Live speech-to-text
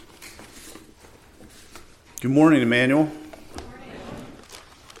Good morning, Emmanuel.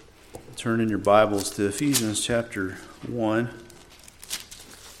 Turn in your Bibles to Ephesians chapter 1.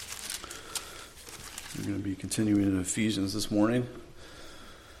 We're going to be continuing in Ephesians this morning.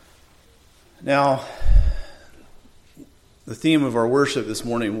 Now, the theme of our worship this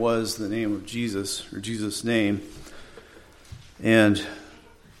morning was the name of Jesus, or Jesus' name. And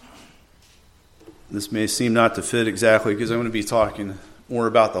this may seem not to fit exactly because I'm going to be talking more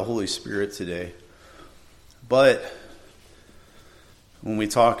about the Holy Spirit today. But when we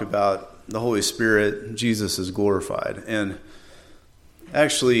talk about the Holy Spirit, Jesus is glorified. And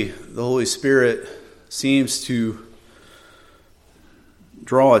actually, the Holy Spirit seems to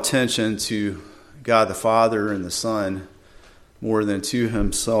draw attention to God the Father and the Son more than to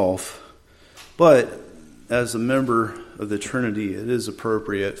himself. But as a member of the Trinity, it is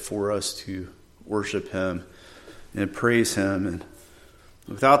appropriate for us to worship him and praise him. And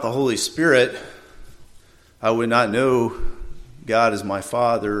without the Holy Spirit, I would not know God as my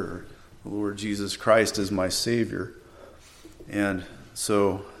Father or the Lord Jesus Christ as my Savior. And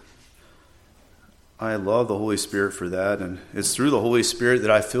so I love the Holy Spirit for that. And it's through the Holy Spirit that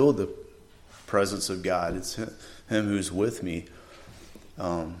I feel the presence of God. It's him who's with me,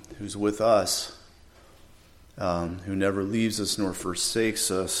 who's with us, who never leaves us nor forsakes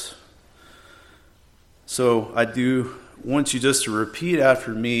us. So I do want you just to repeat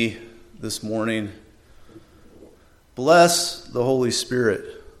after me this morning. Bless the Holy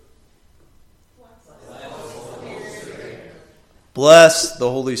Spirit. Bless the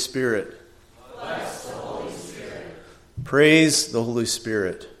Holy Spirit. Bless the Holy Spirit. Praise the Holy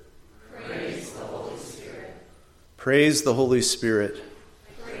Spirit. Praise the Holy Spirit. Praise the Holy Spirit.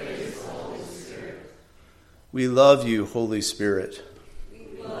 Praise the Holy Spirit. We love you, Holy Spirit. We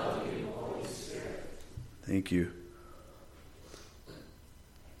love you, Holy Spirit. Thank you.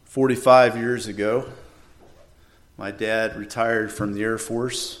 45 years ago, my dad retired from the Air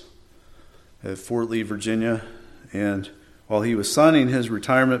Force at Fort Lee, Virginia, and while he was signing his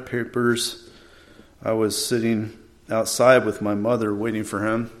retirement papers, I was sitting outside with my mother waiting for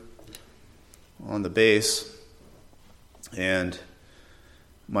him on the base, and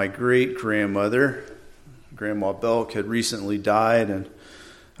my great-grandmother, Grandma Belk, had recently died, and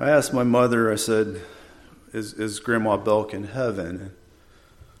I asked my mother, I said, is Grandma Belk in heaven?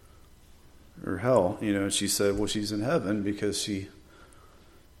 Or hell, and she said, well, she's in heaven because she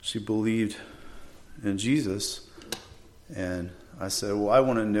believed in Jesus. And I said, well, I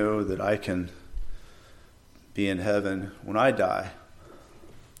want to know that I can be in heaven when I die.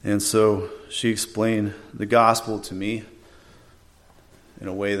 And so she explained the gospel to me in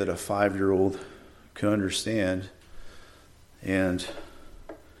a way that a 5-year-old could understand. And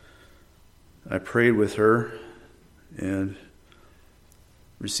I prayed with her and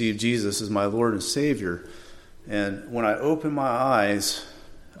received Jesus as my Lord and Savior. And when I opened my eyes,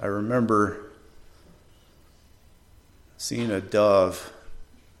 I remember seeing a dove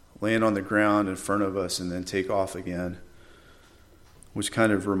land on the ground in front of us and then take off again, which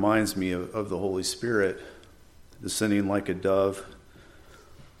kind of reminds me of the Holy Spirit descending like a dove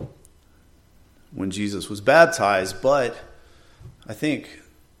when Jesus was baptized. But I think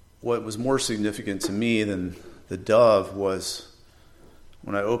what was more significant to me than the dove was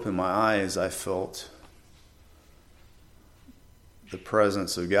when I opened my eyes, I felt the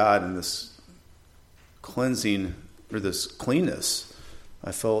presence of God and this cleansing, or this cleanness.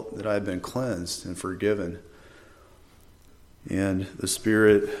 I felt that I had been cleansed and forgiven. And the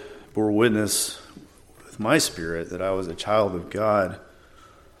Spirit bore witness with my spirit that I was a child of God.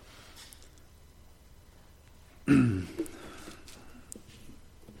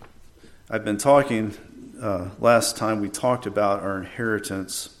 I've been talking, last time we talked about our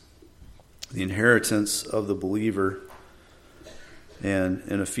inheritance, the inheritance of the believer, and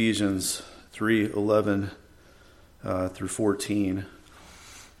in Ephesians 3:11 through 14.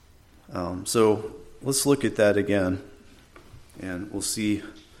 So let's look at that again, and we'll see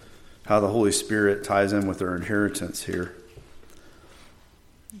how the Holy Spirit ties in with our inheritance here.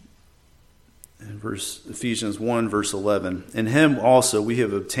 In Ephesians 1, verse 11, in him also we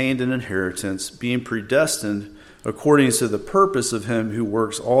have obtained an inheritance, being predestined according to the purpose of him who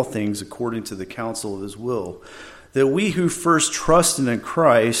works all things according to the counsel of his will, that we who first trusted in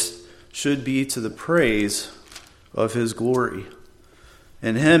Christ should be to the praise of his glory.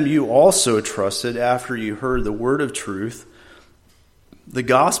 In him you also trusted after you heard the word of truth, the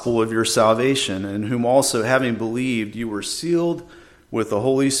gospel of your salvation, in whom also having believed you were sealed with the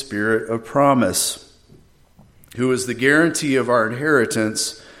Holy Spirit of promise, who is the guarantee of our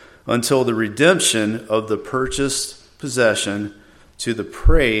inheritance until the redemption of the purchased possession, to the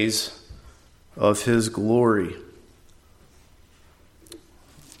praise of his glory.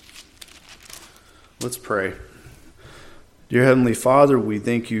 Let's pray. Dear Heavenly Father, we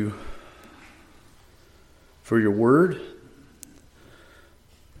thank you for your word,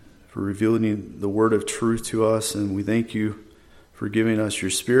 for revealing the word of truth to us, and we thank you for giving us your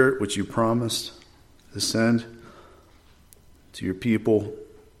Spirit, which you promised to send to your people,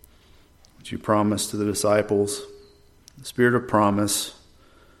 which you promised to the disciples, the Spirit of promise.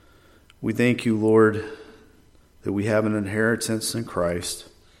 We thank you, Lord, that we have an inheritance in Christ,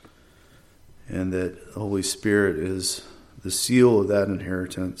 and that the Holy Spirit is the seal of that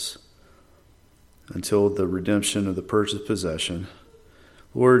inheritance until the redemption of the purchased possession.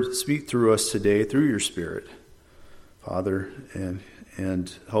 Lord, speak through us today through your Spirit, Father,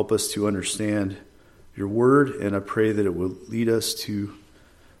 and help us to understand your word, and I pray that it will lead us to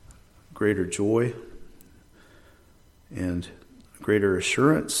greater joy and greater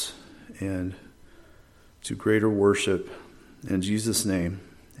assurance and to greater worship. In Jesus' name,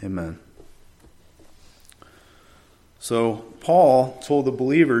 amen. So Paul told the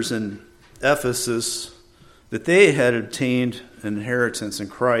believers in Ephesus that they had obtained an inheritance in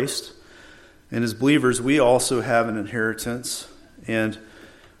Christ. And as believers, we also have an inheritance. And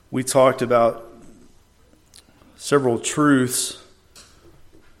we talked about several truths,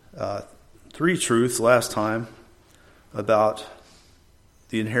 3 truths last time about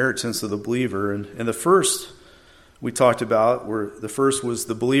the inheritance of the believer. And the first we talked about, the first was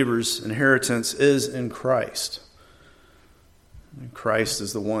the believer's inheritance is in Christ. And Christ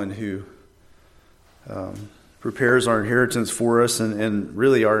is the one who prepares our inheritance for us, and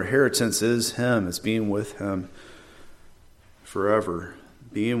really our inheritance is him. It's being with him forever,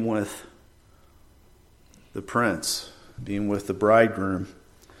 being with the prince, being with the bridegroom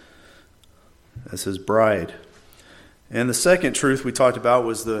as his bride. And the second truth we talked about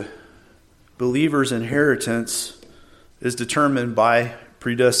was the believer's inheritance is determined by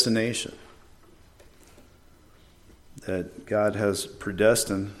predestination. That God has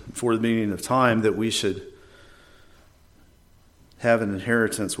predestined before the beginning of time that we should have an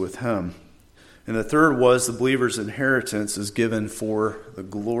inheritance with him. And the third was the believer's inheritance is given for the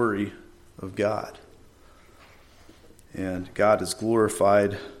glory of God. And God is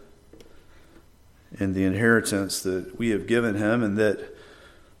glorified in the inheritance that we have given him, and that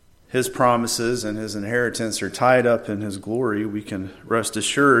his promises and his inheritance are tied up in his glory. We can rest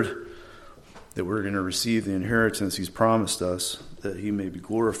assured that we're going to receive the inheritance he's promised us, that he may be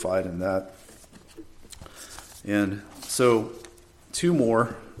glorified in that. And so 2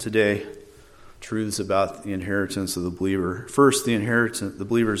 more today, truths about the inheritance of the believer. First, the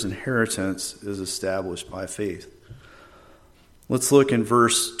believer's inheritance is established by faith. Let's look in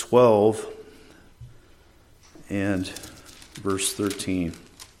verse 12 and verse 13.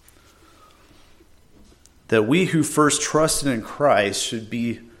 That we who first trusted in Christ should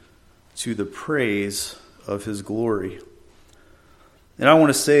be to the praise of his glory. And I want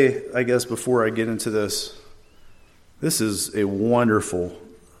to say, I guess, before I get into this is a wonderful,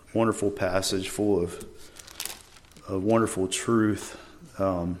 wonderful passage full of wonderful truth,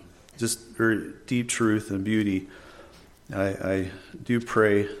 just very deep truth and beauty. I do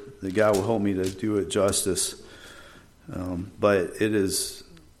pray that God will help me to do it justice. But this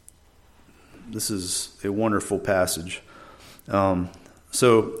is a wonderful passage.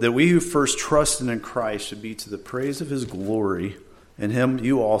 So that we who first trusted in Christ should be to the praise of his glory. In him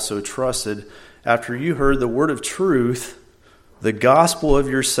you also trusted, after you heard the word of truth, the gospel of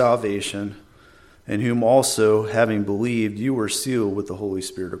your salvation, in whom also, having believed, you were sealed with the Holy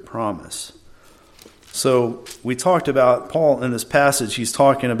Spirit of promise. So we talked about, Paul in this passage, he's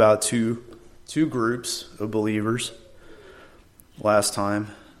talking about two groups of believers last time.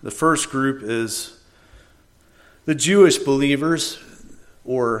 The first group is the Jewish believers,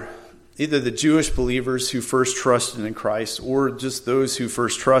 or either the Jewish believers who first trusted in Christ, or just those who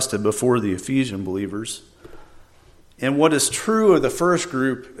first trusted before the Ephesian believers. And what is true of the first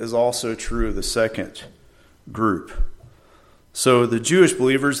group is also true of the second group. So the Jewish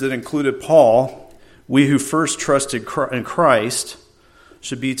believers that included Paul, we who first trusted in Christ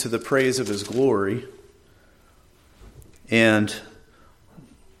should be to the praise of his glory. And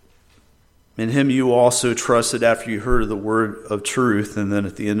in him you also trusted after you heard the word of truth. And then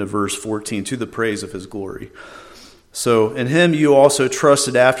at the end of verse 14, to the praise of his glory. So in him you also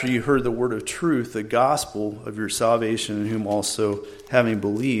trusted after you heard the word of truth, the gospel of your salvation, in whom also, having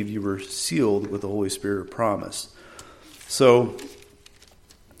believed, you were sealed with the Holy Spirit of promise. So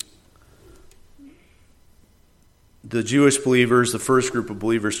the Jewish believers, the first group of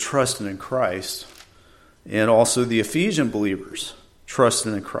believers, trusted in Christ. And also the Ephesian believers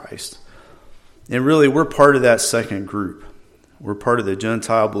trusted in Christ. And really, we're part of that second group. We're part of the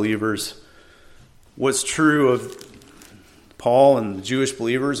Gentile believers. What's true of Paul and the Jewish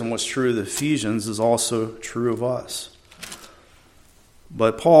believers and what's true of the Ephesians is also true of us.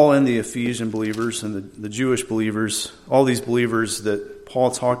 But Paul and the Ephesian believers and the Jewish believers, all these believers that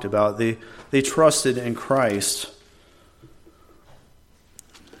Paul talked about, they trusted in Christ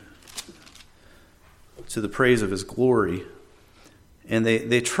to the praise of his glory. And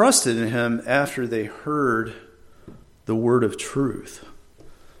they trusted in him after they heard the word of truth.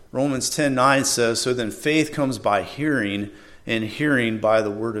 Romans 10:9 says, "So then faith comes by hearing, and hearing by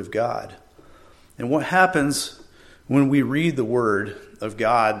the word of God." And what happens when we read the word of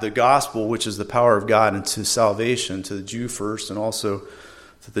God, the gospel, which is the power of God into salvation, to the Jew first and also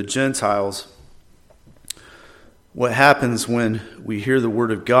to the Gentiles? What happens when we hear the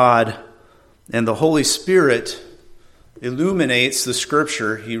word of God and the Holy Spirit illuminates the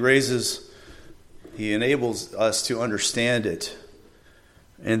scripture? He enables us to understand it.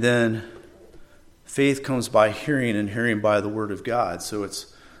 And then faith comes by hearing, and hearing by the word of God. So it's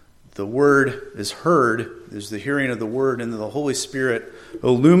the word is heard, there's the hearing of the word, and then the Holy Spirit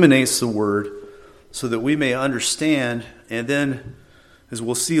illuminates the word so that we may understand. And then, as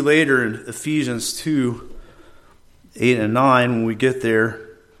we'll see later in Ephesians 2:8 and 9, when we get there,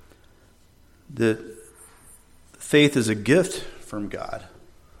 that faith is a gift from God.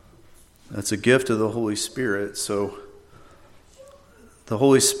 That's a gift of the Holy Spirit. So the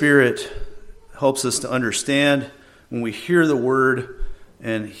Holy Spirit helps us to understand when we hear the word,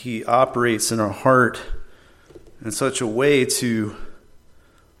 and he operates in our heart in such a way to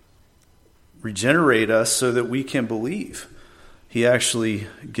regenerate us so that we can believe. He actually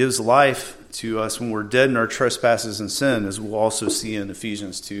gives life to us when we're dead in our trespasses and sin, as we'll also see in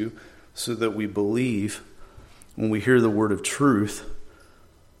Ephesians 2, so that we believe when we hear the word of truth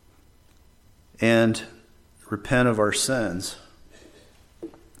and repent of our sins.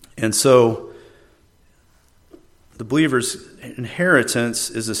 And so the believer's inheritance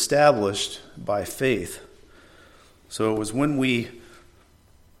is established by faith. So it was when we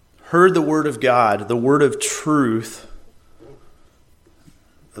heard the word of God, the word of truth,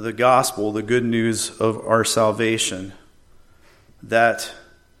 the gospel, the good news of our salvation, and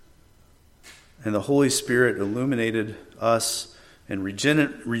the Holy Spirit illuminated us and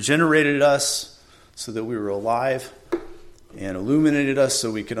regenerated us so that we were alive, and illuminated us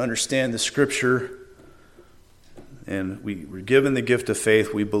so we could understand the scripture. And we were given the gift of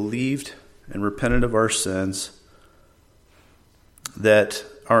faith. We believed and repented of our sins, that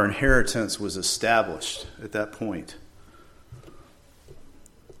our inheritance was established at that point.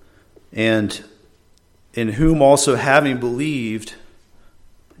 And in whom also, having believed,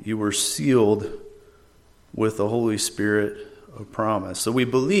 you were sealed with the Holy Spirit of promise. So we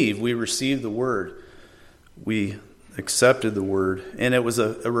believed, we received the word, we accepted the word, and it was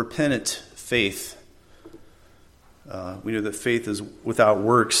a repentant faith. We know that faith is without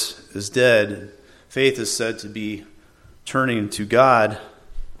works is dead. Faith is said to be turning to God,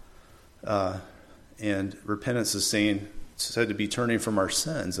 and repentance is said to be turning from our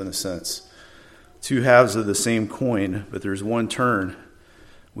sins, in a sense. Two halves of the same coin, but there's one turn.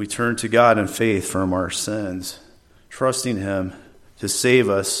 We turn to God in faith from our sins, trusting him to save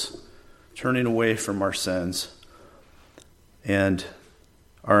us, turning away from our sins. And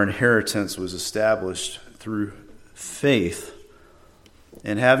our inheritance was established through faith.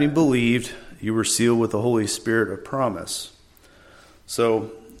 And having believed, you were sealed with the Holy Spirit of promise.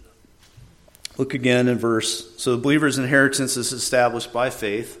 So look again in so the believer's inheritance is established by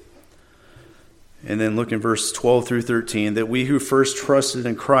faith. And then look in verse 12 through 13, that we who first trusted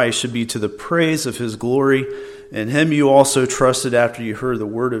in Christ should be to the praise of his glory. In him you also trusted after you heard the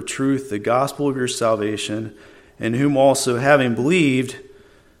word of truth, the gospel of your salvation, in whom also, having believed,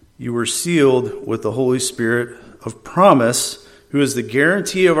 you were sealed with the Holy Spirit of promise, who is the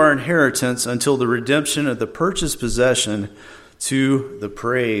guarantee of our inheritance until the redemption of the purchased possession, to the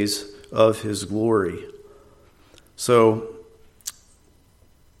praise of his glory. So,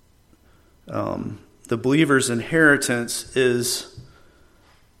 the believer's inheritance is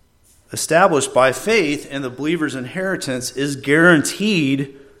established by faith, and the believer's inheritance is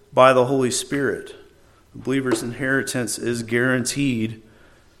guaranteed by the Holy Spirit. The believer's inheritance is guaranteed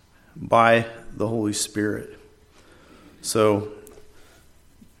by the Holy Spirit. So,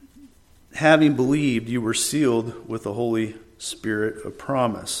 having believed, you were sealed with the Holy Spirit of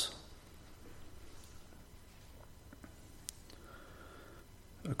promise.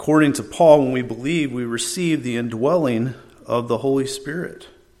 According to Paul, when we believe, we receive the indwelling of the Holy Spirit.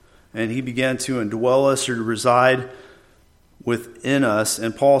 And he began to indwell us or to reside within us.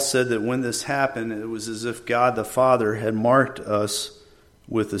 And Paul said that when this happened, it was as if God the Father had marked us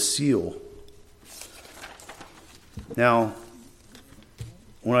with a seal. Now,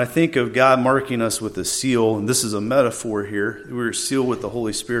 when I think of God marking us with a seal, and this is a metaphor here, we were sealed with the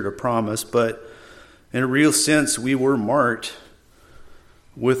Holy Spirit of promise, but in a real sense, we were marked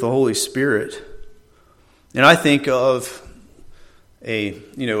with the Holy Spirit. And I think of a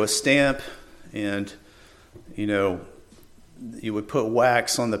stamp, and you would put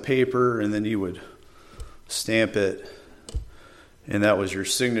wax on the paper, and then you would stamp it, and that was your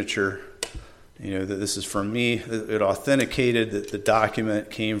signature. That this is from me. It authenticated that the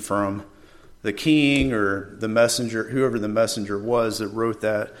document came from the king or the messenger, whoever the messenger was that wrote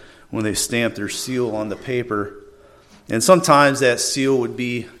that, when they stamped their seal on the paper. And sometimes that seal would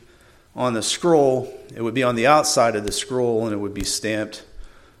be on the scroll. It would be on the outside of the scroll, and it would be stamped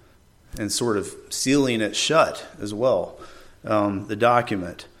and sort of sealing it shut as well, the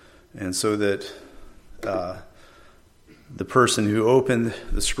document. And so that the person who opened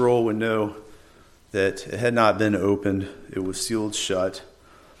the scroll would know that it had not been opened, it was sealed shut.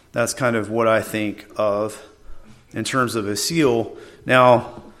 That's kind of what I think of in terms of a seal.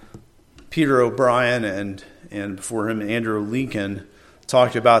 Now, Peter O'Brien and before him Andrew Lincoln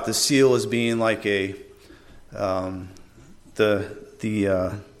talked about the seal as being like a I'm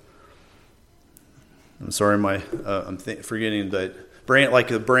forgetting, but brand,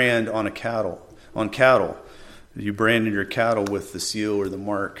 like a brand on cattle. You branded your cattle with the seal or the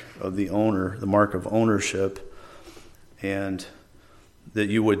mark of the owner, the mark of ownership, and that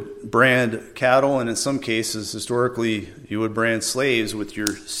you would brand cattle, and in some cases, historically, you would brand slaves with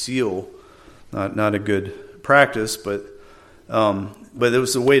your seal. Not a good practice, but it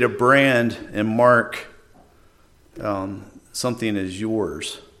was a way to brand and mark something as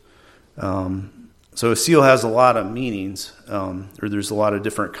yours. So a seal has a lot of meanings, or there's a lot of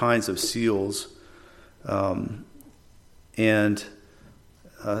different kinds of seals. And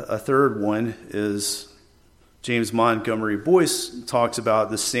a third one is James Montgomery Boyce talks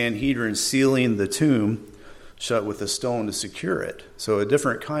about the Sanhedrin sealing the tomb shut with a stone to secure it. So a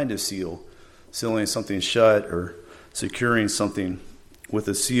different kind of seal, sealing something shut or securing something with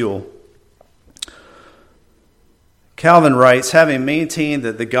a seal. Calvin writes, having maintained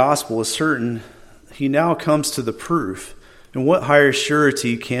that the gospel is certain, he now comes to the proof. And what higher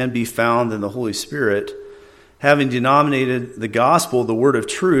surety can be found than the Holy Spirit? Having denominated the gospel the word of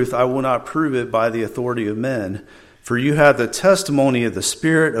truth, I will not prove it by the authority of men. For you have the testimony of the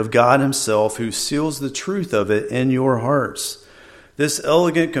Spirit of God himself, who seals the truth of it in your hearts. This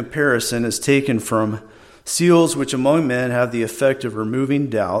elegant comparison is taken from seals, which among men have the effect of removing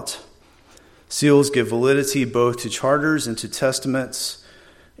doubt. Seals give validity both to charters and to testaments.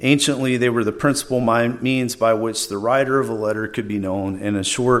 Anciently, they were the principal means by which the writer of a letter could be known. And in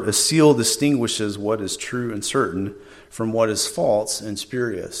short, a seal distinguishes what is true and certain from what is false and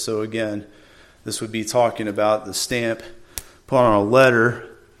spurious. So again, this would be talking about the stamp put on a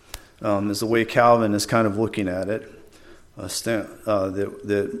letter, is the way Calvin is kind of looking at it. A stamp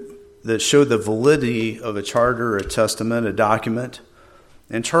that showed the validity of a charter, a testament, a document.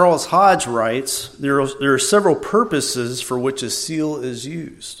 And Charles Hodge writes, there are several purposes for which a seal is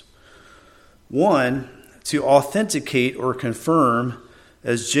used. One, to authenticate or confirm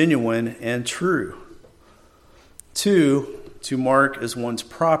as genuine and true. Two, to mark as one's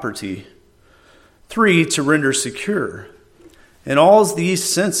property. Three, to render secure. In all these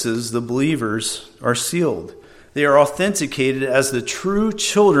senses, the believers are sealed. They are authenticated as the true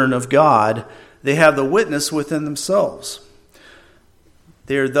children of God. They have the witness within themselves.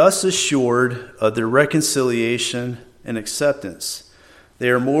 They are thus assured of their reconciliation and acceptance. They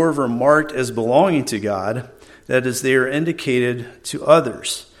are moreover marked as belonging to God, that is, they are indicated to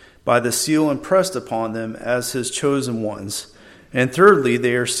others by the seal impressed upon them as his chosen ones. And thirdly,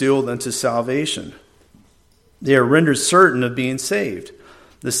 they are sealed unto salvation. They are rendered certain of being saved.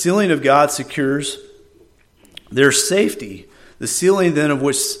 The sealing of God secures their safety. The sealing then of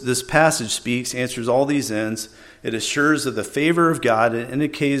which this passage speaks answers all these ends. It assures of the favor of God, it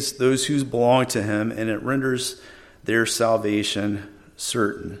indicates those who belong to him, and it renders their salvation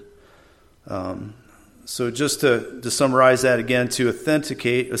certain. So just to summarize that again, to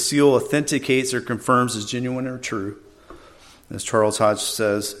authenticate, a seal authenticates or confirms as genuine or true. As Charles Hodge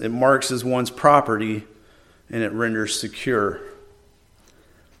says, it marks as one's property, and it renders secure.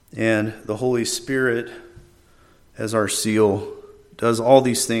 And the Holy Spirit, as our seal, does all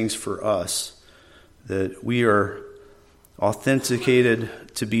these things for us, that we are authenticated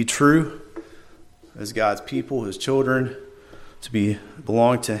to be true as God's people, his children, to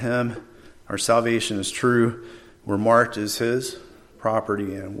belong to him. Our salvation is true, We're marked as his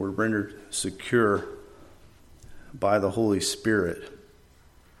property, and we're rendered secure by the Holy Spirit.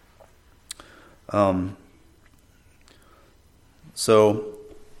 I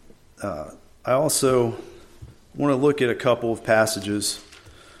also want to look at a couple of passages.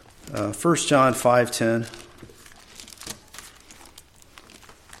 1 John 5:10.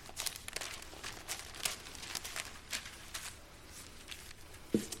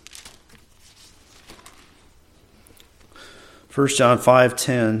 First John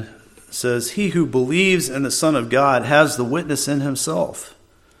 5:10 says, "He who believes in the Son of God has the witness in himself.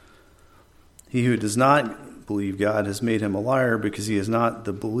 He who does not believe God has made him a liar, because he has not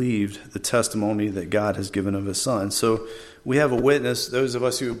believed the testimony that God has given of his Son." So we have a witness. Those of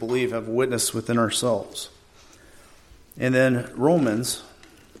us who believe have a witness within ourselves. And then Romans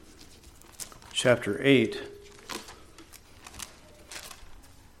chapter 8.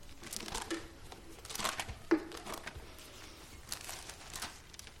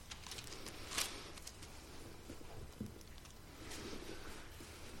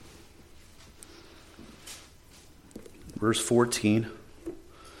 Verse 14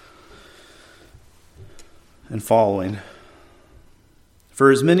 and following. "For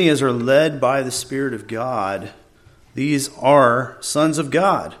as many as are led by the Spirit of God, these are sons of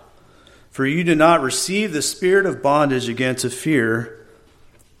God. For you did not receive the spirit of bondage again to fear,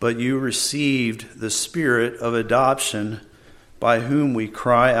 but you received the Spirit of adoption, by whom we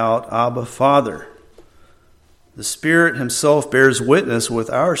cry out, Abba, Father. The Spirit himself bears witness with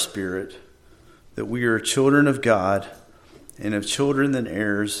our spirit that we are children of God, and if children, then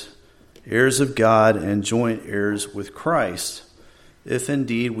heirs, heirs of God, and joint heirs with Christ, if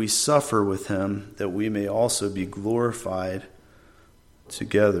indeed we suffer with him, that we may also be glorified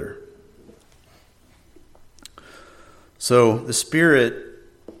together." So the Spirit,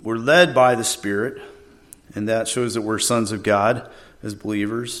 we're led by the Spirit, and that shows that we're sons of God as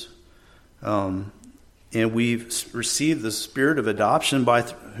believers. And we've received the Spirit of adoption, by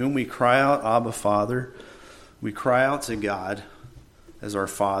whom we cry out, Abba, Father. We cry out to God as our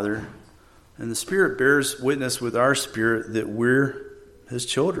Father, and the Spirit bears witness with our spirit that we're his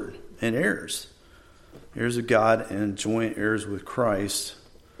children and heirs, heirs of God and joint heirs with Christ,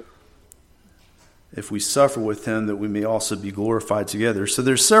 if we suffer with him, that we may also be glorified together. So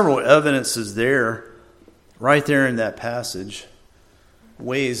there's several evidences there, right there in that passage,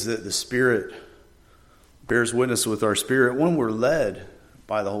 ways that the Spirit bears witness with our spirit when we're led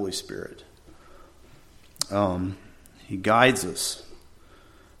by the Holy Spirit. He guides us.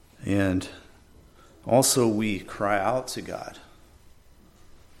 And also we cry out to God.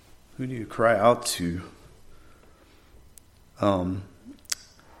 Who do you cry out to? I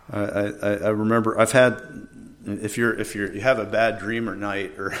remember I've had, if you have a bad dream at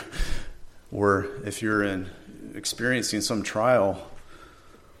night, or if you're experiencing some trial,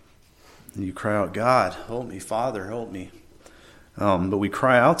 and you cry out, "God, help me, Father, help me." But we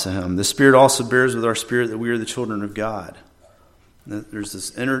cry out to him. The Spirit also bears with our spirit that we are the children of God. There's this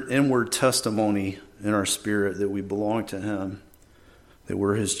inward testimony in our spirit that we belong to him, that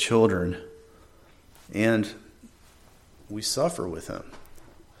we're his children, and we suffer with him.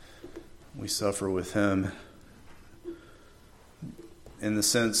 We suffer with him in the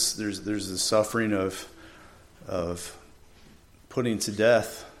sense there's the suffering of putting to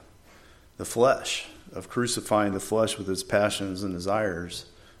death the flesh, of crucifying the flesh with its passions and desires,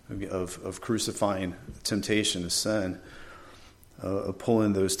 of crucifying temptation of sin, of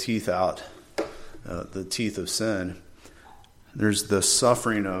pulling those teeth out, the teeth of sin. There's the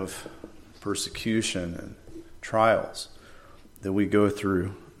suffering of persecution and trials that we go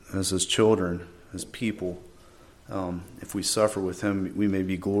through as his children, as people. If we suffer with him, we may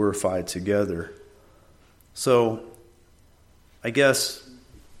be glorified together. So, I guess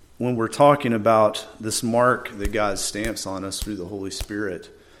when we're talking about this mark that God stamps on us through the Holy Spirit,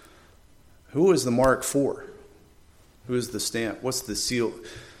 who is the mark for? Who is the stamp? What's the seal?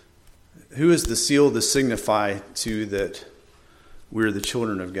 Who is the seal to signify to that we're the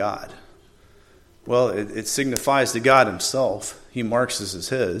children of God? Well, it signifies to God himself. He marks us as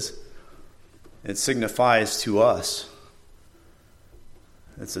his. It signifies to us.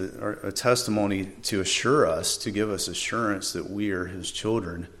 It's a testimony to assure us, to give us assurance that we are his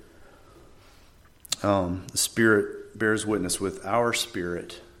children. The Spirit bears witness with our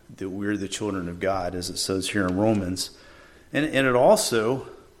spirit that we're the children of God, as it says here in Romans. And it also,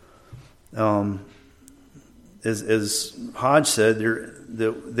 as Hodge said,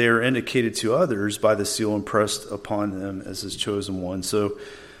 they're indicated to others by the seal impressed upon them as his chosen one. So,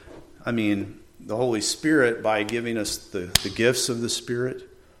 I mean, the Holy Spirit, by giving us the gifts of the Spirit,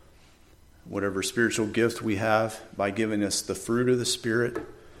 whatever spiritual gift we have by giving us the fruit of the Spirit.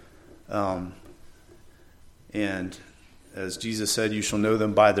 And as Jesus said, you shall know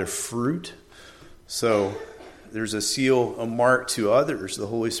them by their fruit. So there's a seal, a mark to others, the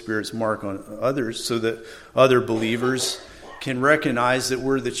Holy Spirit's mark on others, so that other believers can recognize that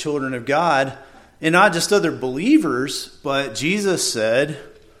we're the children of God. And not just other believers, but Jesus said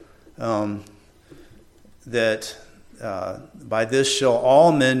that by this shall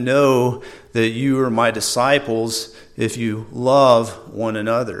all men know that you are my disciples if you love one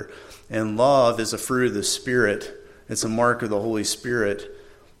another. And love is a fruit of the Spirit. It's a mark of the Holy Spirit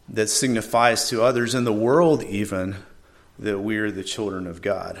that signifies to others in the world even that we are the children of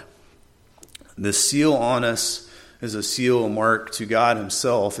God. The seal on us is a seal and mark to God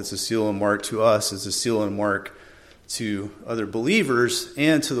himself. It's a seal and mark to us. It's a seal and mark to other believers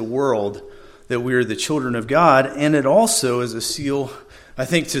and to the world that we are the children of God. And it also is a seal, I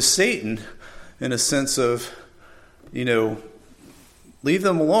think, to Satan in a sense of, leave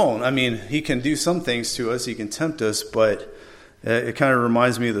them alone. I mean, he can do some things to us. He can tempt us, but it kind of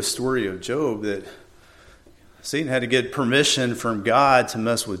reminds me of the story of Job, that Satan had to get permission from God to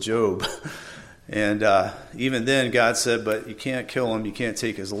mess with Job. And even then, God said, but you can't kill him. You can't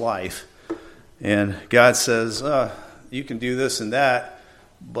take his life. And God says, you can do this and that,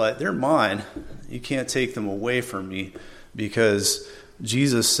 but they're mine. You can't take them away from me, because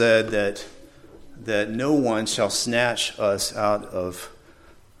Jesus said that no one shall snatch us out of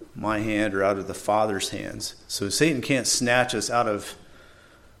my hand or out of the Father's hands. So Satan can't snatch us out of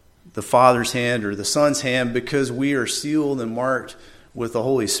the Father's hand or the Son's hand, because we are sealed and marked with the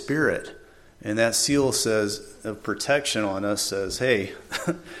Holy Spirit. And that seal says, of protection on us, says, hey,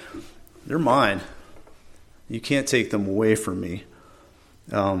 they're mine. You can't take them away from me.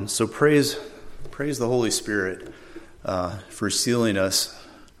 So praise the Holy Spirit for sealing us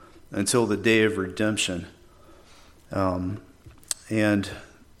until the day of redemption. And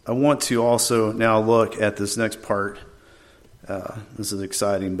I want to also now look at this next part. This is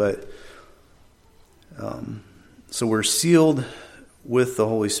exciting, but so we're sealed with the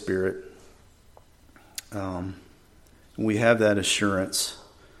Holy Spirit. We have that assurance.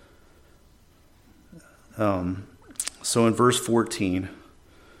 So in verse 14,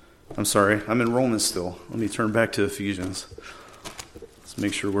 I'm sorry, I'm in Romans still. Let me turn back to Ephesians. Let's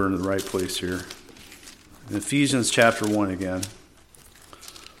make sure we're in the right place here. In Ephesians chapter 1 again.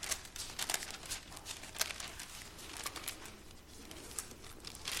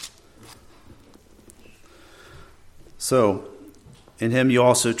 So, in him you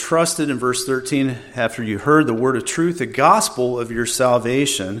also trusted, in verse 13, after you heard the word of truth, the gospel of your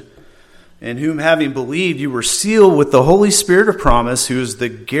salvation, in whom having believed you were sealed with the Holy Spirit of promise, who is the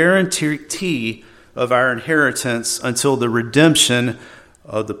guarantee of our inheritance until the redemption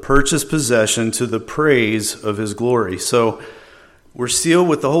of the purchased possession, to the praise of his glory. So we're sealed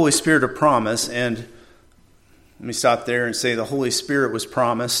with the Holy Spirit of promise. And let me stop there and say the Holy Spirit was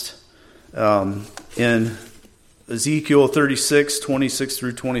promised in Ezekiel 36, 26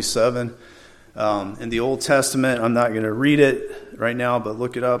 through 27. In the Old Testament, I'm not going to read it right now, but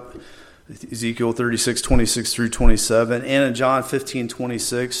look it up. Ezekiel 36, 26 through 27. And in John 15,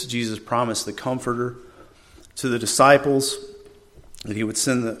 26, Jesus promised the Comforter to the disciples, that he would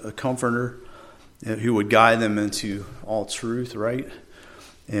send a Comforter who would guide them into all truth, right?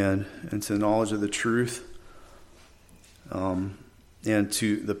 And into knowledge of the truth. And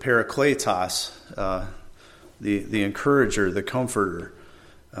to the Parakletos, the encourager, the comforter,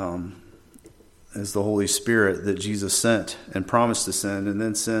 as the Holy Spirit that Jesus sent and promised to send, and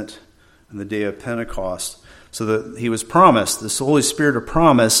then sent in the day of Pentecost. So that he was promised, this Holy Spirit of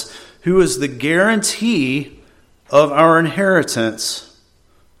promise, who is the guarantee of our inheritance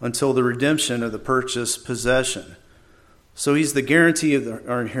until the redemption of the purchased possession. So he's the guarantee of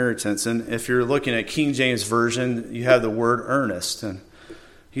our inheritance. And if you're looking at King James Version, you have the word earnest. And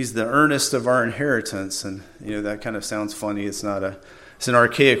he's the earnest of our inheritance. And, that kind of sounds funny. It's an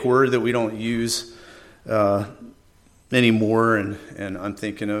archaic word that we don't use anymore. And I'm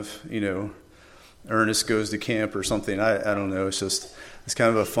thinking of, Ernest goes to camp or something. I don't know. It's kind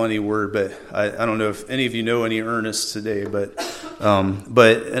of a funny word, but I don't know if any of you know any Ernests today. But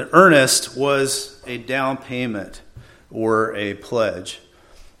an earnest was a down payment or a pledge.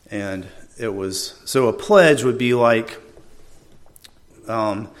 And it was, so a pledge would be like,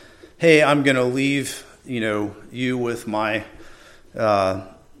 hey, I'm going to leave, you with my, I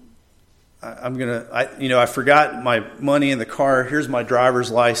forgot my money in the car. Here's my driver's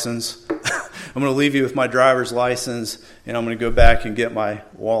license. I'm going to leave you with my driver's license, and I'm going to go back and get my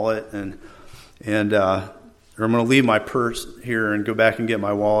wallet or or I'm going to leave my purse here and go back and get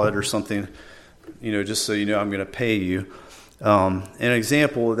my wallet or something, just so you know I'm going to pay you. An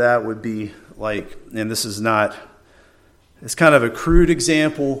example of that would be like, and this is not, it's kind of a crude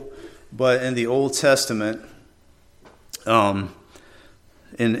example, but in the Old Testament, in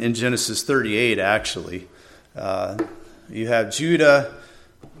Genesis 38, actually, you have Judah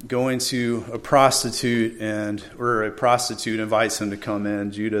going to a prostitute, or a prostitute invites him to come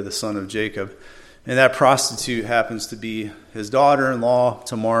in, Judah, the son of Jacob. And that prostitute happens to be his daughter-in-law,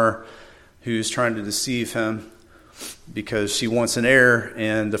 Tamar, who's trying to deceive him because she wants an heir.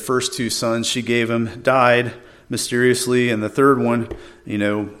 And the first two sons she gave him died mysteriously. And the third one,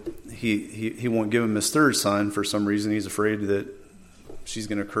 he won't give him his third son for some reason. He's afraid that she's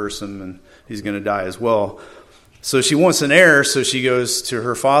going to curse him and he's going to die as well. So she wants an heir, so she goes to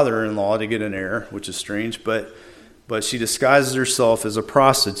her father-in-law to get an heir, which is strange, but she disguises herself as a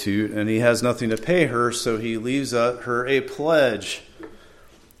prostitute, and he has nothing to pay her, so he leaves her a pledge.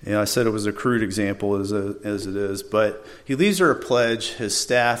 I said it was a crude example as it is, but he leaves her a pledge, his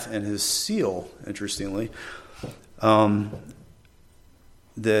staff and his seal, interestingly. That's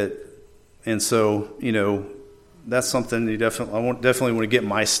something I definitely want to get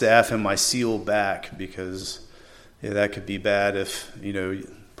my staff and my seal back, because that could be bad if,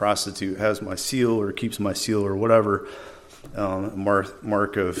 prostitute has my seal or keeps my seal or whatever,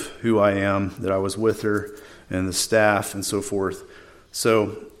 mark of who I am, that I was with her, and the staff and so forth.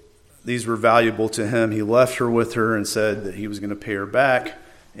 So these were valuable to him. He left her with her and said that he was going to pay her back,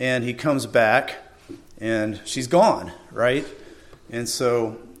 and he comes back and she's gone, right? And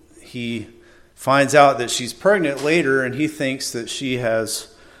so he finds out that she's pregnant later, and he thinks that she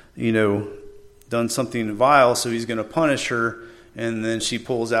has, done something vile, so he's going to punish her. And then she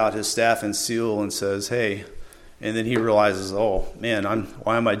pulls out his staff and seal and says, "Hey," and then he realizes, "Oh man,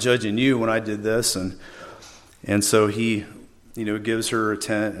 why am I judging you when I did this?" And so he, gives her a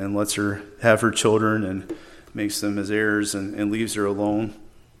tent and lets her have her children and makes them his heirs and leaves her alone.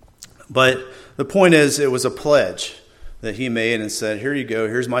 But the point is, it was a pledge that he made and said, "Here you go.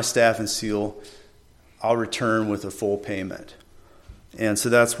 Here's my staff and seal. I'll return with a full payment." And so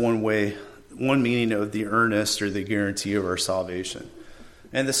that's one meaning of the earnest or the guarantee of our salvation.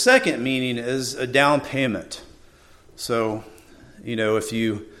 And the second meaning is a down payment. So, if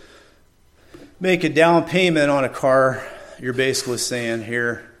you make a down payment on a car, you're basically saying,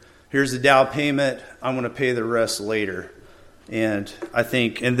 here's the down payment, I'm going to pay the rest later. And I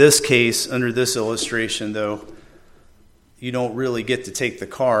think in this case, under this illustration, though, you don't really get to take the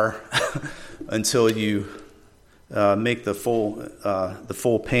car until you make the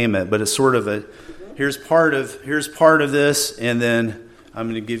full payment. But it's sort of here's part of this, and then I'm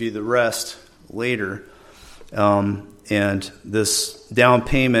going to give you the rest later. And this down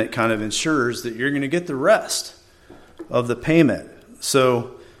payment kind of ensures that you're going to get the rest of the payment.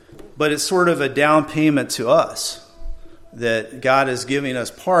 So, but it's sort of a down payment to us, that God is giving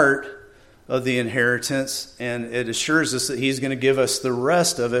us part of the inheritance, and it assures us that He's going to give us the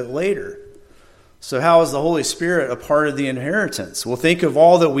rest of it later. So how is the Holy Spirit a part of the inheritance? Well, think of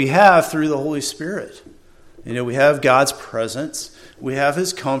all that we have through the Holy Spirit. We have God's presence. We have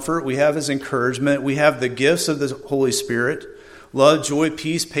His comfort. We have His encouragement. We have the gifts of the Holy Spirit: love, joy,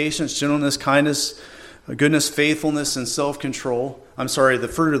 peace, patience, gentleness, kindness, goodness, faithfulness, and self-control. The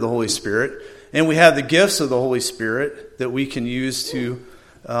fruit of the Holy Spirit. And we have the gifts of the Holy Spirit that we can use to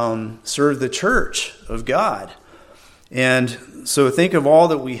serve the church of God. And so think of all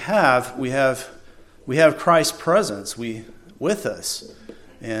that we have. We have Christ's presence with us,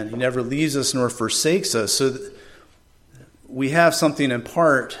 and He never leaves us nor forsakes us. So we have something in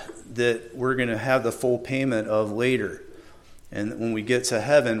part that we're going to have the full payment of later. And when we get to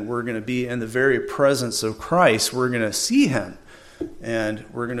heaven, we're going to be in the very presence of Christ. We're going to see Him, and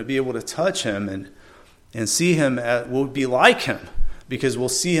we're going to be able to touch Him and see Him. We'll be like Him, because we'll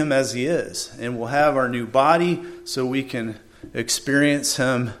see Him as He is, and we'll have our new body so we can experience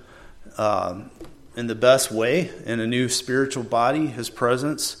Him in the best way, in a new spiritual body, His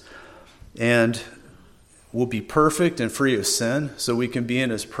presence. And we'll be perfect and free of sin so we can be in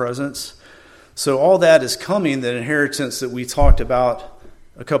His presence. So all that is coming, that inheritance that we talked about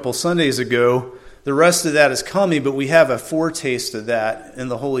a couple Sundays ago. The rest of that is coming, but we have a foretaste of that in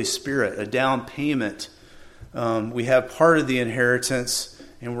the Holy Spirit, a down payment. We have part of the inheritance,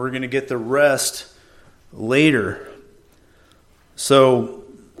 and we're going to get the rest later. So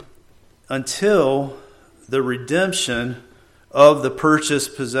until the redemption of the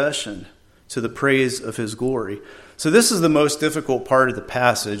purchased possession, to the praise of His glory. So this is the most difficult part of the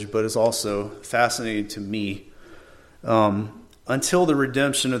passage, but it's also fascinating to me. Until the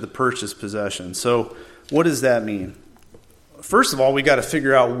redemption of the purchased possession. So what does that mean? First of all, we got to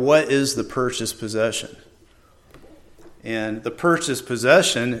figure out what is the purchased possession. And the purchased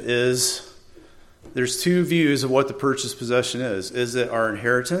possession is, there's two views of what the purchased possession is. Is it our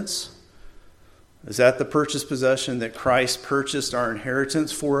inheritance? Is that the purchased possession, that Christ purchased our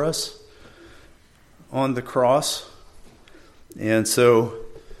inheritance for us on the cross? And so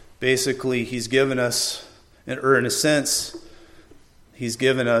basically he's given us, or in a sense, he's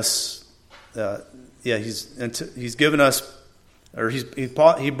given us, he's given us, or he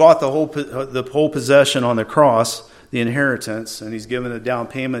bought the whole possession on the cross, the inheritance, and he's given a down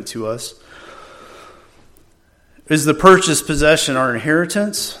payment to us. Is the purchased possession our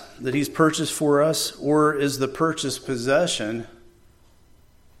inheritance that he's purchased for us, or is the purchased possession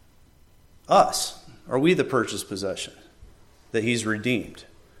us? Are we the purchased possession that he's redeemed?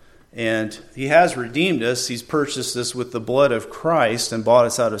 And he has redeemed us. He's purchased us with the blood of Christ and bought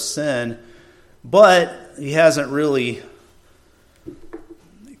us out of sin. But he hasn't really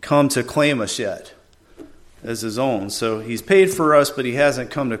come to claim us yet as his own. So he's paid for us, but he hasn't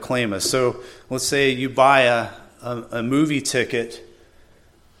come to claim us. So let's say you buy a movie ticket,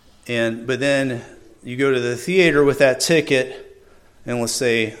 but then you go to the theater with that ticket, and let's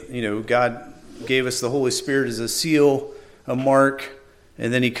say, God gave us the Holy Spirit as a seal, a mark,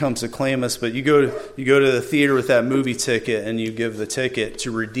 and then he comes to claim us. But you go to the theater with that movie ticket, and you give the ticket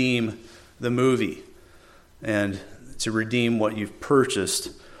to redeem the movie and to redeem what you've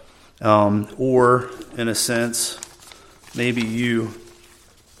purchased. Or, in a sense, maybe you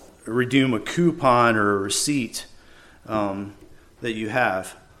redeem a coupon or a receipt that you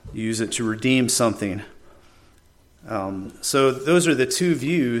have. You use it to redeem something. So those are the two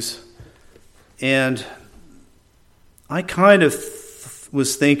views. And I kind of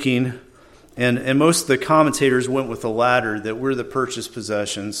was thinking, and most of the commentators went with the latter, that we're the purchased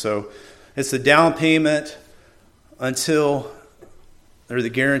possession. So it's the down payment until, or the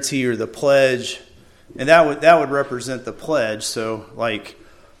guarantee or the pledge, and that would represent the pledge. So like,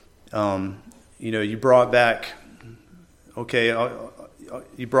 you brought back,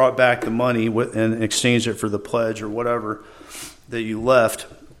 you brought back the money and exchanged it for the pledge or whatever that you left.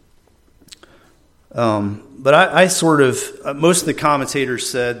 But I sort of, most of the commentators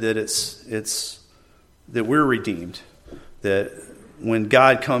said that it's that we're redeemed, that when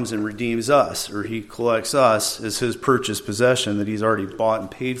God comes and redeems us, or he collects us as his purchased possession that he's already bought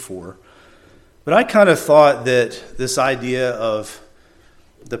and paid for. But I kind of thought that this idea of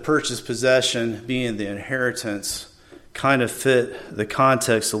the purchased possession being the inheritance kind of fit the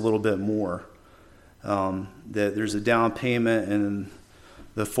context a little bit more. That there's a down payment and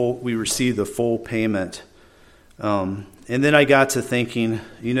we receive the full payment. And then I got to thinking,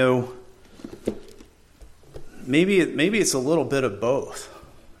 maybe it's a little bit of both.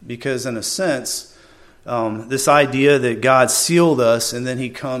 Because in a sense, this idea that God sealed us and then he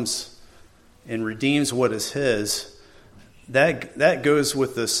comes and redeems what is his, that goes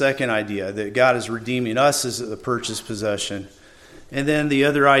with the second idea, that God is redeeming us as a purchased possession. And then the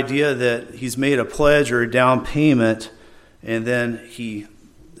other idea that he's made a pledge or a down payment, and then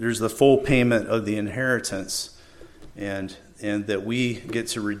there's the full payment of the inheritance, and that we get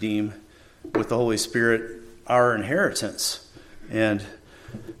to redeem with the Holy Spirit our inheritance and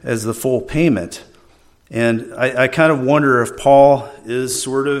as the full payment. And I kind of wonder if Paul is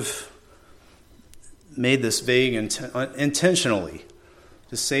sort of made this vague intentionally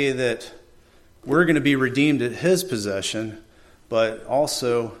to say that we're going to be redeemed at his possession, but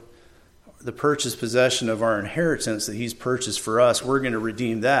also the purchased possession of our inheritance that he's purchased for us, we're going to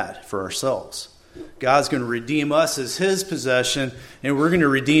redeem that for ourselves. God's going to redeem us as his possession, and we're going to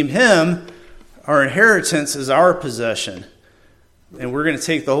redeem him. Our inheritance is our possession. And we're going to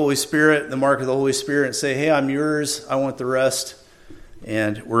take the Holy Spirit, the mark of the Holy Spirit, and say, hey, I'm yours, I want the rest.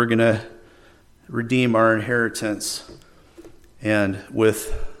 And we're going to redeem our inheritance and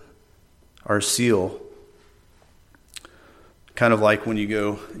with our seal. Kind of like when you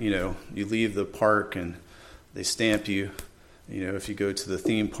go, you leave the park and they stamp you, if you go to the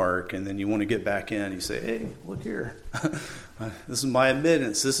theme park and then you want to get back in, you say, hey, look here. This is my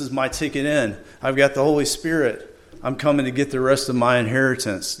admittance. This is my ticket in. I've got the Holy Spirit. I'm coming to get the rest of my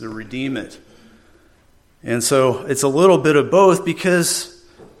inheritance, to redeem it. And so it's a little bit of both, because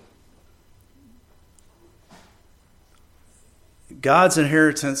God's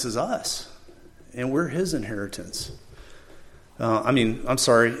inheritance is us, and we're his inheritance.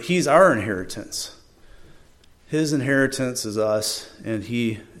 He's our inheritance. His inheritance is us, and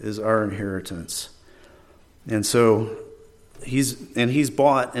he is our inheritance. And so he's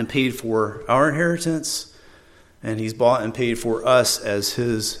bought and paid for our inheritance, and he's bought and paid for us as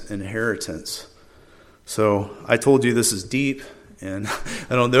his inheritance. So I told you this is deep, and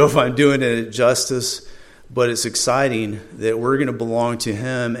I don't know if I'm doing it justice, but it's exciting that we're going to belong to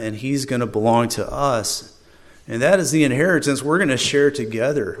him and he's going to belong to us. And that is the inheritance we're going to share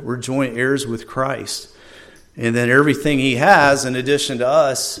together. We're joint heirs with Christ. And then everything he has in addition to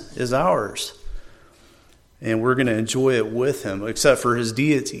us is ours. And we're going to enjoy it with him, except for his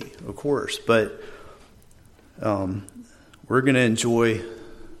deity, of course. But we're going to enjoy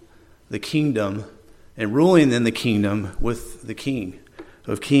the kingdom and ruling in the kingdom with the King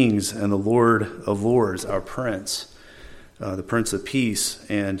of Kings and the Lord of Lords, our Prince, the Prince of Peace,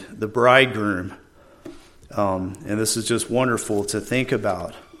 and the Bridegroom. And this is just wonderful to think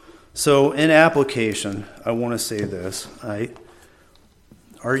about. So in application, I want to say this.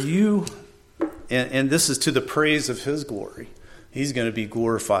 Are you, and this is to the praise of his glory. He's going to be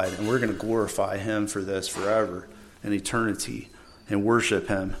glorified, and we're going to glorify him for this forever in eternity and worship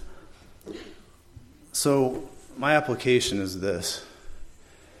him. So my application is this.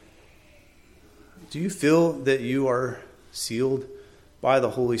 Do you feel that you are sealed by the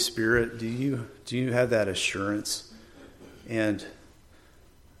Holy Spirit? Do you have that assurance? And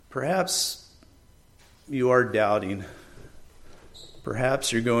perhaps you are doubting.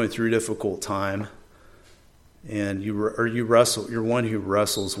 Perhaps you're going through a difficult time, and you're one who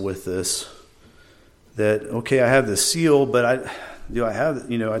wrestles with this. That, okay, I have the seal, but I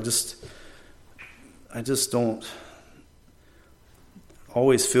just don't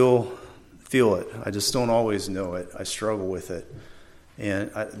always feel it. I just don't always know it. I struggle with it.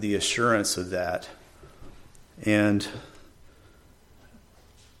 And the assurance of that. And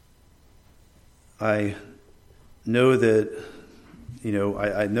I know that,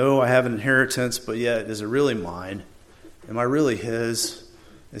 I know I have an inheritance, but yet, is it really mine? Am I really his?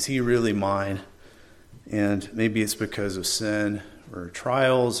 Is he really mine? And maybe it's because of sin or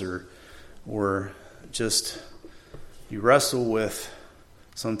trials or just you wrestle with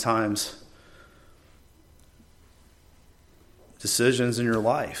sometimes decisions in your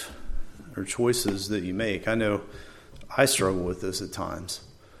life or choices that you make. I know I struggle with this at times.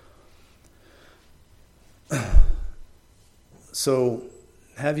 So,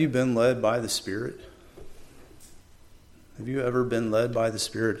 have you been led by the Spirit? Have you ever been led by the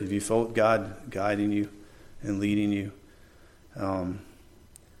Spirit? Have you felt God guiding you and leading you?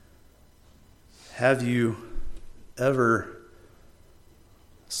 Have you ever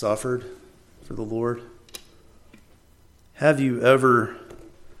suffered for the Lord? Have you ever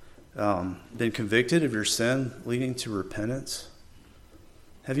been convicted of your sin leading to repentance?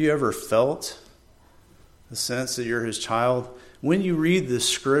 Have you ever felt the sense that you're his child? When you read the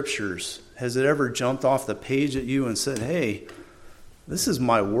scriptures, has it ever jumped off the page at you and said, hey, this is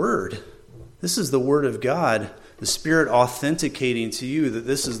my word. This is the word of God. The Spirit authenticating to you that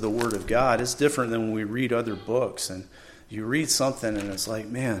this is the word of God. It's different than when we read other books and you read something and it's like,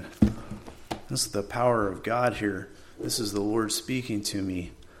 man, this is the power of God here. This is the Lord speaking to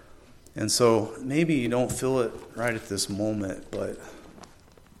me. And so maybe you don't feel it right at this moment, but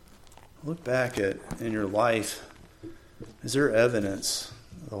look back in your life. Is there evidence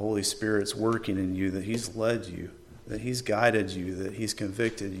the Holy Spirit's working in you, that he's led you, that he's guided you, that he's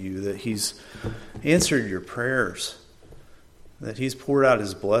convicted you, that he's answered your prayers, that he's poured out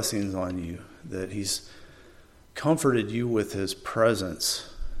his blessings on you, that he's comforted you with his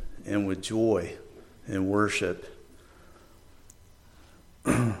presence and with joy and worship?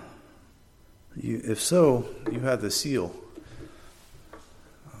 If so, you have the seal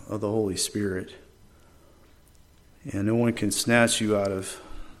of the Holy Spirit. And no one can snatch you out of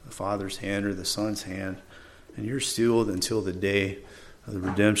the Father's hand or the Son's hand. And you're sealed until the day of the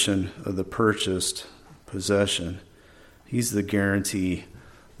redemption of the purchased possession. He's the guarantee,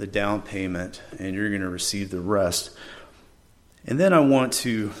 the down payment, and you're going to receive the rest. And then I want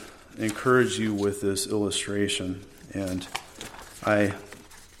to encourage you with this illustration. And I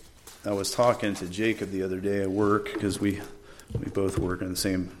was talking to Jacob the other day at work, because we both work in the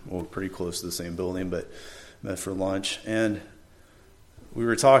same, pretty close to the same building, but met for lunch. And we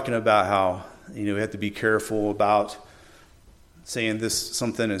were talking about how, we have to be careful about saying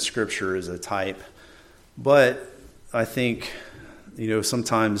something in Scripture is a type. But I think,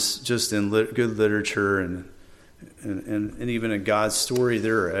 sometimes just in good literature and even in God's story,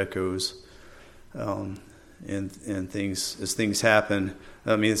 there are echoes and things as things happen.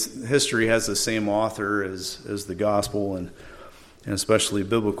 I mean, history has the same author as the gospel and especially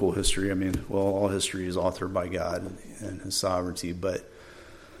biblical history. I mean, all history is authored by God and his sovereignty,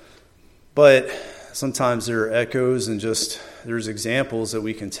 but sometimes there are echoes and just there's examples that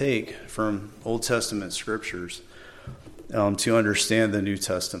we can take from Old Testament scriptures. to understand the New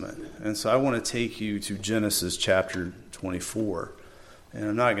Testament. And so I want to take you to Genesis chapter 24. And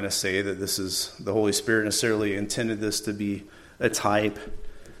I'm not going to say that this is the Holy Spirit necessarily intended this to be a type,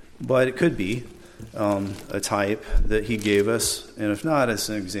 but it could be a type that he gave us. And if not, it's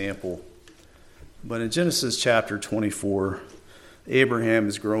an example. But in Genesis chapter 24, Abraham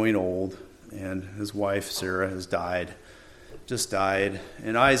is growing old, and his wife Sarah has just died.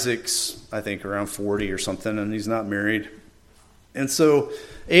 And Isaac's, I think, around 40 or something, and he's not married. And so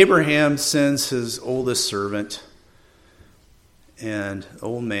Abraham sends his oldest servant and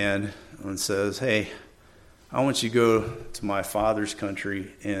old man and says, hey, I want you to go to my father's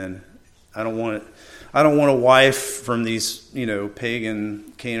country, and I don't want a wife from these,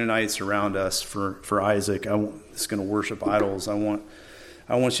 pagan Canaanites around us for Isaac. It's going to worship idols. I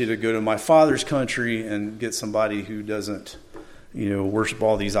want you to go to my father's country and get somebody who doesn't, worship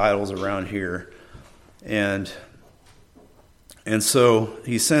all these idols around here. And so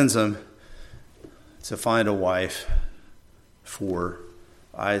he sends him to find a wife for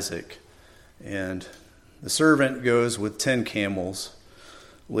Isaac. And the servant goes with 10 camels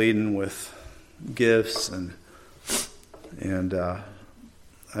laden with gifts and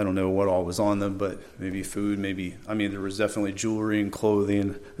I don't know what all was on them, but maybe food, there was definitely jewelry and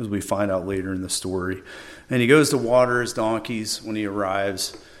clothing, as we find out later in the story. And he goes to water his donkeys when he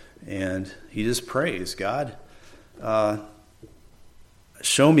arrives, and he just prays, God,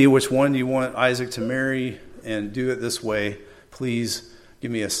 show me which one you want Isaac to marry, and do it this way. Please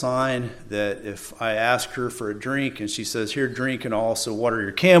give me a sign that if I ask her for a drink and she says, here, drink and I'll also water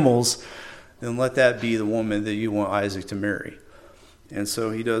your camels, then let that be the woman that you want Isaac to marry. And so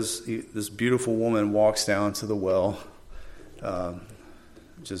this beautiful woman walks down to the well,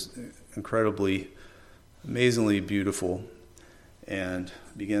 just incredibly, amazingly beautiful, and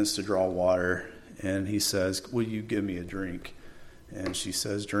begins to draw water. And he says, will you give me a drink? And she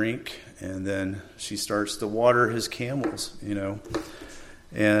says, drink. And then she starts to water his camels,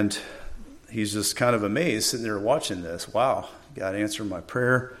 And he's just kind of amazed sitting there watching this. Wow, God answered my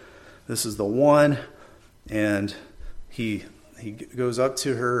prayer. This is the one. And he goes up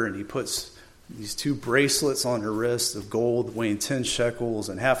to her and he puts these 2 bracelets on her wrist of gold weighing 10 shekels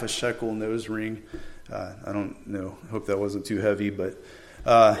and half a shekel nose ring. I don't know. Hope that wasn't too heavy, but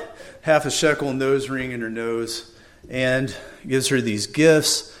half a shekel nose ring in her nose, and gives her these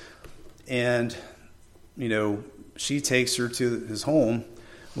gifts. And, she takes her to his home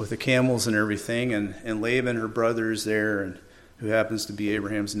with the camels and everything. And Laban, her brother, is there, and who happens to be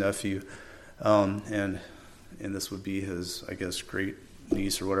Abraham's nephew. And this would be his, I guess, great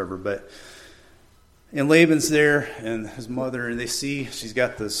niece or whatever. And Laban's there, and his mother, and they see she's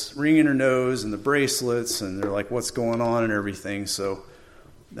got this ring in her nose and the bracelets, and they're like, what's going on and everything. So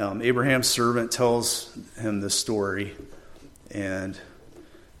Abraham's servant tells him this story, and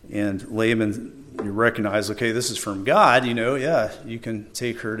Laban, you recognize, okay, this is from God, you can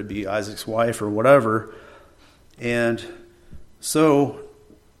take her to be Isaac's wife or whatever. And so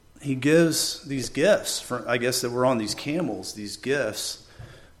he gives these gifts, I guess, that were on these camels, these gifts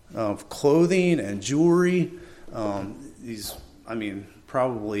of clothing and jewelry.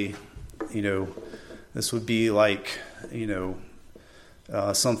 Probably, this would be like,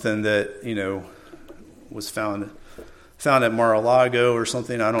 something that, was found at Mar-a-Lago or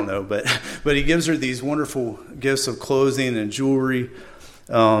something, I don't know. But he gives her these wonderful gifts of clothing and jewelry,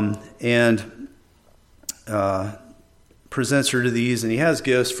 and presents her to these, and he has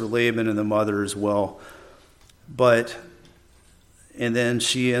gifts for Laban and the mother as well. And then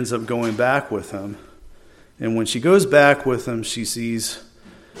she ends up going back with him. And when she goes back with him, she sees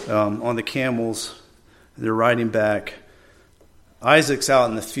on the camels, they're riding back, Isaac's out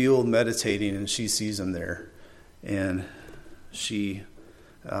in the field meditating, and she sees him there. And she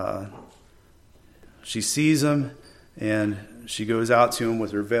sees him, and she goes out to him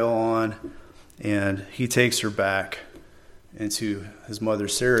with her veil on, and he takes her back into his mother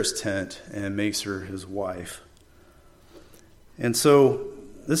Sarah's tent and makes her his wife. And so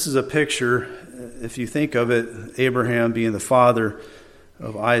this is a picture, if you think of it, Abraham being the father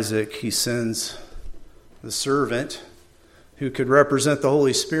of Isaac, he sends the servant who could represent the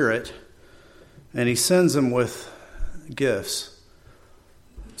Holy Spirit, and he sends him with gifts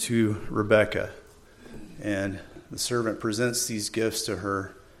to Rebekah. And the servant presents these gifts to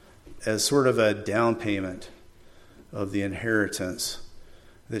her as sort of a down payment of the inheritance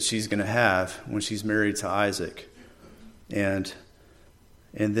that she's going to have when she's married to Isaac. And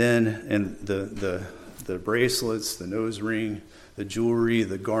then the bracelets, the nose ring, the jewelry,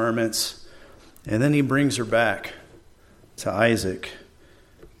 the garments, and then he brings her back to Isaac,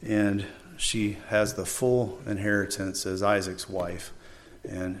 and she has the full inheritance as Isaac's wife.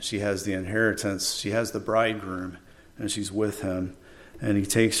 And she has the inheritance. She has the bridegroom, and she's with him. And he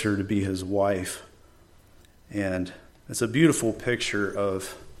takes her to be his wife. And it's a beautiful picture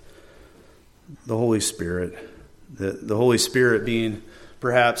of the Holy Spirit. The Holy Spirit being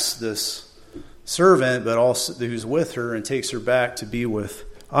perhaps this servant, but also who's with her and takes her back to be with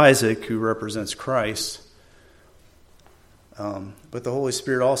Isaac, who represents Christ. But the Holy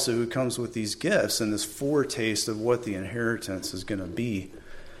Spirit also who comes with these gifts and this foretaste of what the inheritance is going to be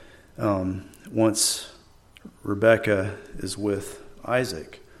once Rebekah is with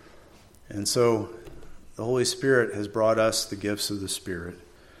Isaac. And so the Holy Spirit has brought us the gifts of the Spirit,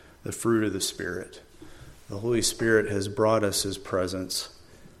 the fruit of the Spirit. The Holy Spirit has brought us his presence.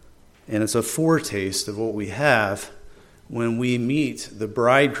 And it's a foretaste of what we have when we meet the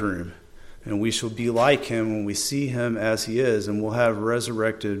bridegroom. And we shall be like him when we see him as he is. And we'll have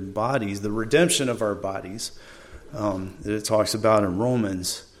resurrected bodies, the redemption of our bodies that it talks about in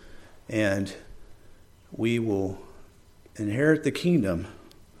Romans. And we will inherit the kingdom.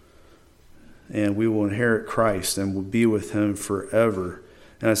 And we will inherit Christ and will be with him forever.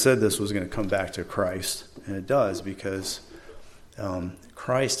 And I said this was going to come back to Christ. And it does, because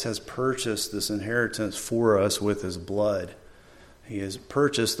Christ has purchased this inheritance for us with his blood. He has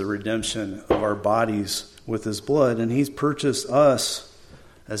purchased the redemption of our bodies with his blood, and he's purchased us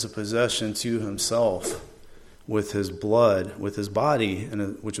as a possession to himself with his blood, with his body,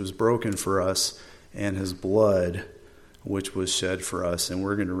 which was broken for us, and his blood, which was shed for us. And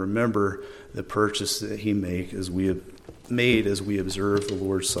we're going to remember the purchase that he made as we observe the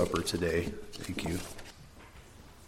Lord's Supper today. Thank you.